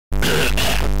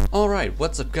Alright,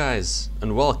 what's up guys,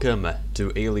 and welcome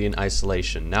to Alien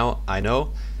Isolation. Now, I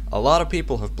know a lot of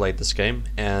people have played this game,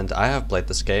 and I have played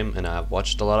this game, and I've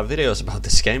watched a lot of videos about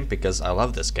this game because I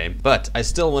love this game. But I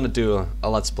still want to do a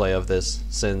let's play of this,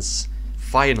 since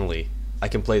finally I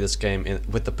can play this game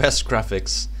with the best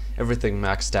graphics, everything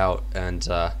maxed out, and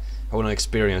I want to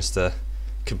experience the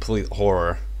complete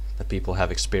horror that people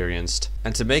have experienced.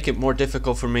 And to make it more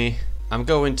difficult for me, I'm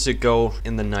going to go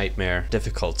in the nightmare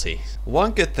difficulty.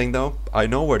 One good thing though, I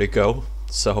know where to go,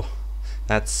 so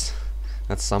that's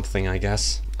something, I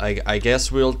guess. I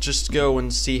guess we'll just go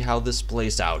and see how this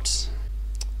plays out.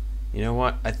 You know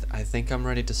what? I think I'm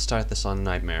ready to start this on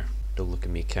nightmare. Don't look at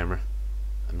me, camera.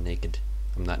 I'm naked.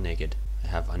 I'm not naked. I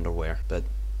have underwear, but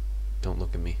don't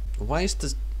look at me. Why is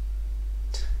the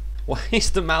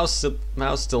mouse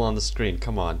still on the screen?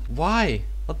 Come on. Why?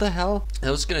 What the hell? I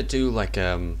was gonna do like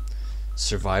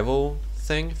survival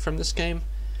thing from this game,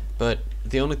 but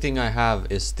the only thing I have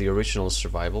is the original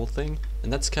survival thing,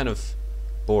 and that's kind of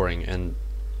boring, and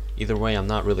either way I'm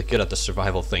not really good at the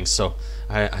survival thing, so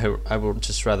I would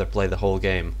just rather play the whole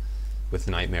game with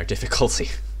nightmare difficulty.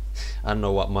 I don't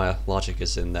know what my logic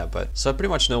is in that, but so I pretty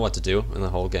much know what to do in the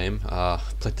whole game.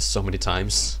 I've played this so many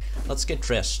times. Let's get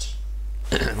dressed.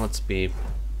 Let's be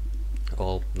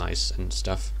all nice and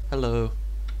stuff. Hello.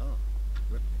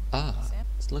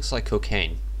 It looks like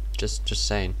cocaine. Just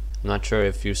saying. I'm not sure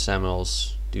if you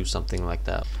Samuels do something like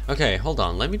that. Okay, hold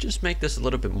on. Let me just make this a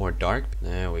little bit more dark.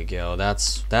 There we go.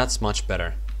 That's much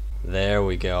better. There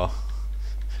we go.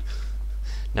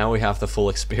 Now we have the full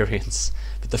experience,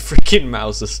 but the freaking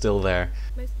mouse is still there.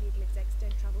 Most legal execs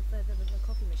don't travel further than the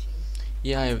coffee machine.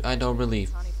 Yeah, I don't really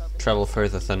travel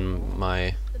further than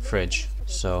my fridge,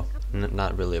 so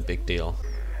not really a big deal.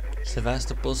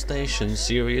 Sevastopol Station,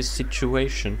 serious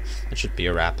situation. That should be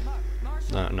a rap.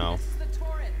 No.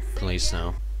 Please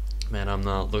no. Man, I'm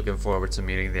not looking forward to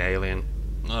meeting the alien.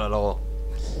 Not at all.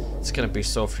 It's gonna be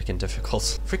so freaking difficult.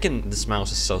 Freaking this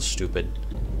mouse is so stupid.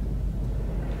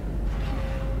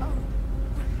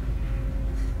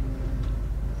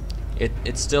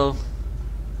 It still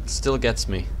gets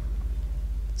me.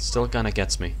 It still kinda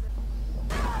gets me.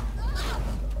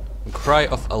 Cry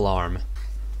of alarm.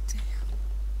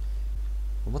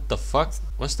 What the fuck?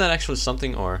 Was that actually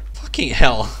something, or fucking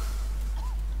hell?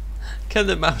 Can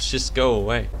the mouse just go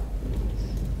away?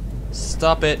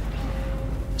 Stop it.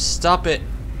 Stop it.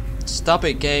 Stop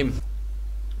it, game.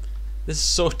 This is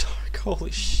so dark.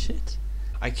 Holy shit.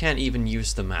 I can't even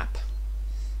use the map.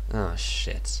 Oh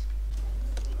shit.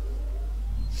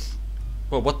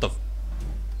 Well, what the f—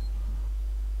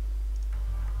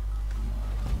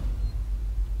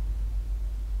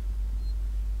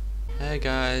 Hey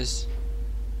guys.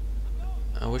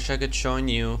 I wish I could join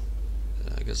you.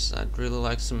 I guess I'd really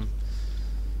like some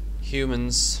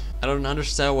humans. I don't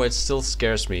understand why it still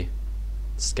scares me.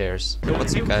 It scares.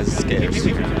 What's up guys? It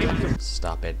scares.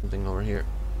 Stop it. Something over here.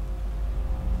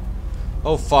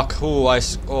 Oh fuck.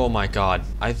 Oh my god.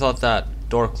 I thought that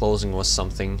door closing was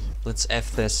something. Let's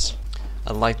F this.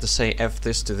 I'd like to say F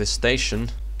this to this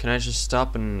station. Can I just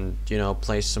stop and, you know,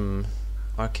 play some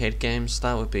arcade games?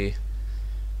 That would be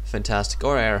fantastic.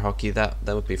 Or air hockey, that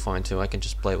would be fine too. I can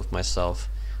just play with myself.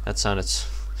 That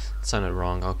sounded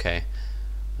wrong. Okay,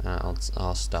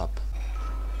 I'll stop.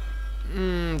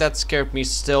 That scared me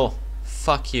still.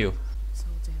 Fuck you. This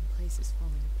whole damn place is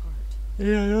falling apart.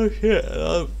 Yeah, no shit.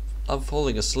 I'm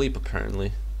falling asleep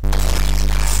apparently.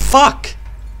 Fuck!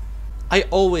 I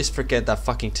always forget that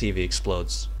fucking TV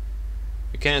explodes.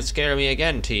 You can't scare me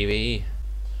again, TV.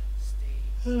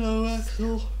 Hello,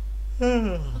 Axel.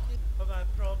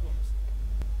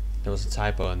 There was a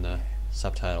typo in the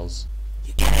subtitles.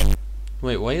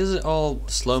 Wait, why is it all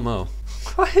slow-mo?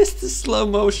 Why is this slow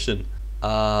motion?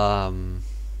 Why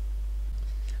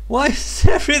is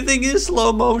everything in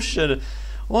slow motion?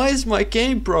 Why is my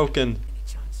game broken?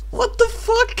 What the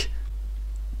fuck?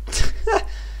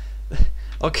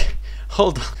 Okay,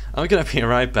 hold on. I'm gonna be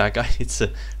right back. I need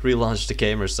to relaunch the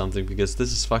game or something because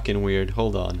this is fucking weird.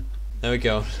 Hold on. There we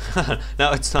go.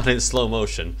 Now it's not in slow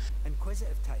motion.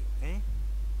 Inquisitive type, eh?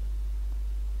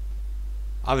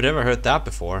 I've never heard that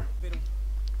before.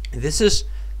 This is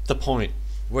the point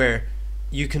where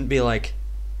you can be like,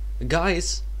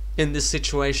 guys in this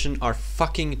situation are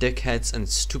fucking dickheads and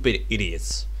stupid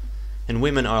idiots. And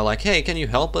women are like, hey, can you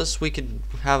help us? We could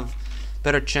have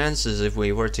better chances if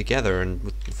we were together and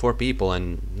with 4 people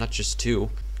and not just 2.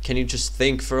 Can you just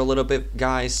think for a little bit,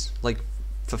 guys? Like,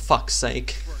 for fuck's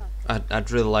sake.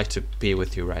 I'd really like to be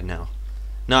with you right now.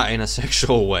 Not in a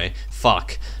sexual way.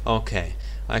 Fuck. Okay.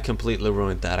 I completely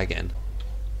ruined that again.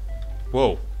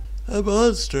 Whoa. A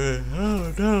monster.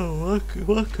 Oh no,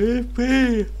 what could it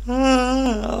be?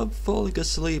 I'm falling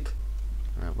asleep.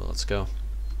 Alright, well, let's go.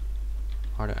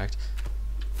 Hard to act.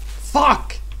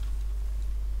 Fuck!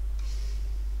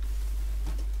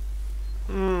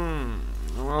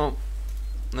 Well,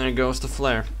 there goes the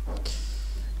flare.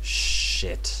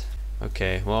 Shit.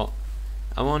 Okay, well,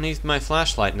 I'm gonna need my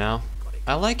flashlight now.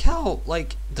 I like how,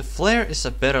 like, the flare is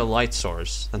a better light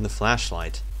source than the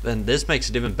flashlight. Then this makes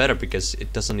it even better because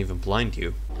it doesn't even blind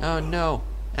you. Oh no,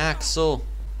 Axel.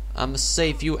 I'ma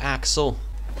save you, Axel.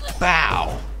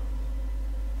 Bow!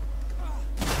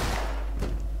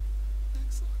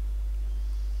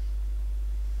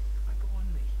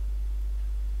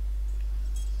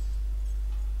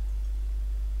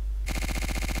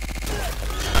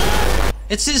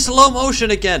 It's in slow motion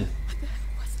again.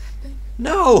 What's that thing?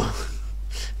 No!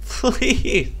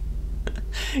 Please!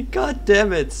 God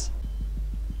damn it!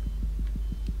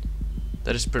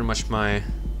 That is pretty much my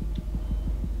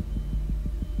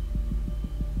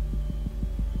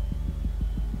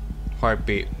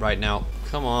heartbeat right now.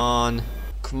 Come on.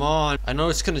 Come on. I know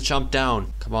it's gonna jump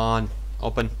down. Come on.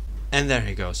 Open. And there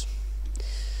he goes.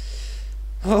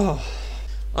 Oh.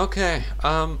 Okay.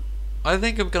 I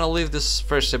think I'm gonna leave this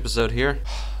first episode here.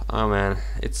 Oh man,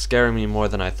 it's scaring me more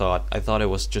than I thought. I thought it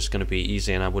was just gonna be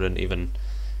easy and I wouldn't even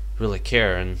really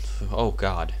care, and oh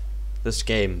god. This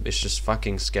game is just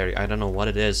fucking scary. I don't know what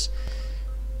it is,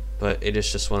 but it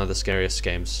is just one of the scariest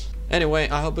games. Anyway,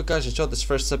 I hope you guys enjoyed this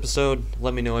first episode.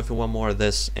 Let me know if you want more of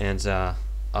this, and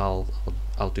I'll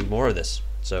do more of this.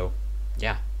 So,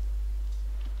 yeah.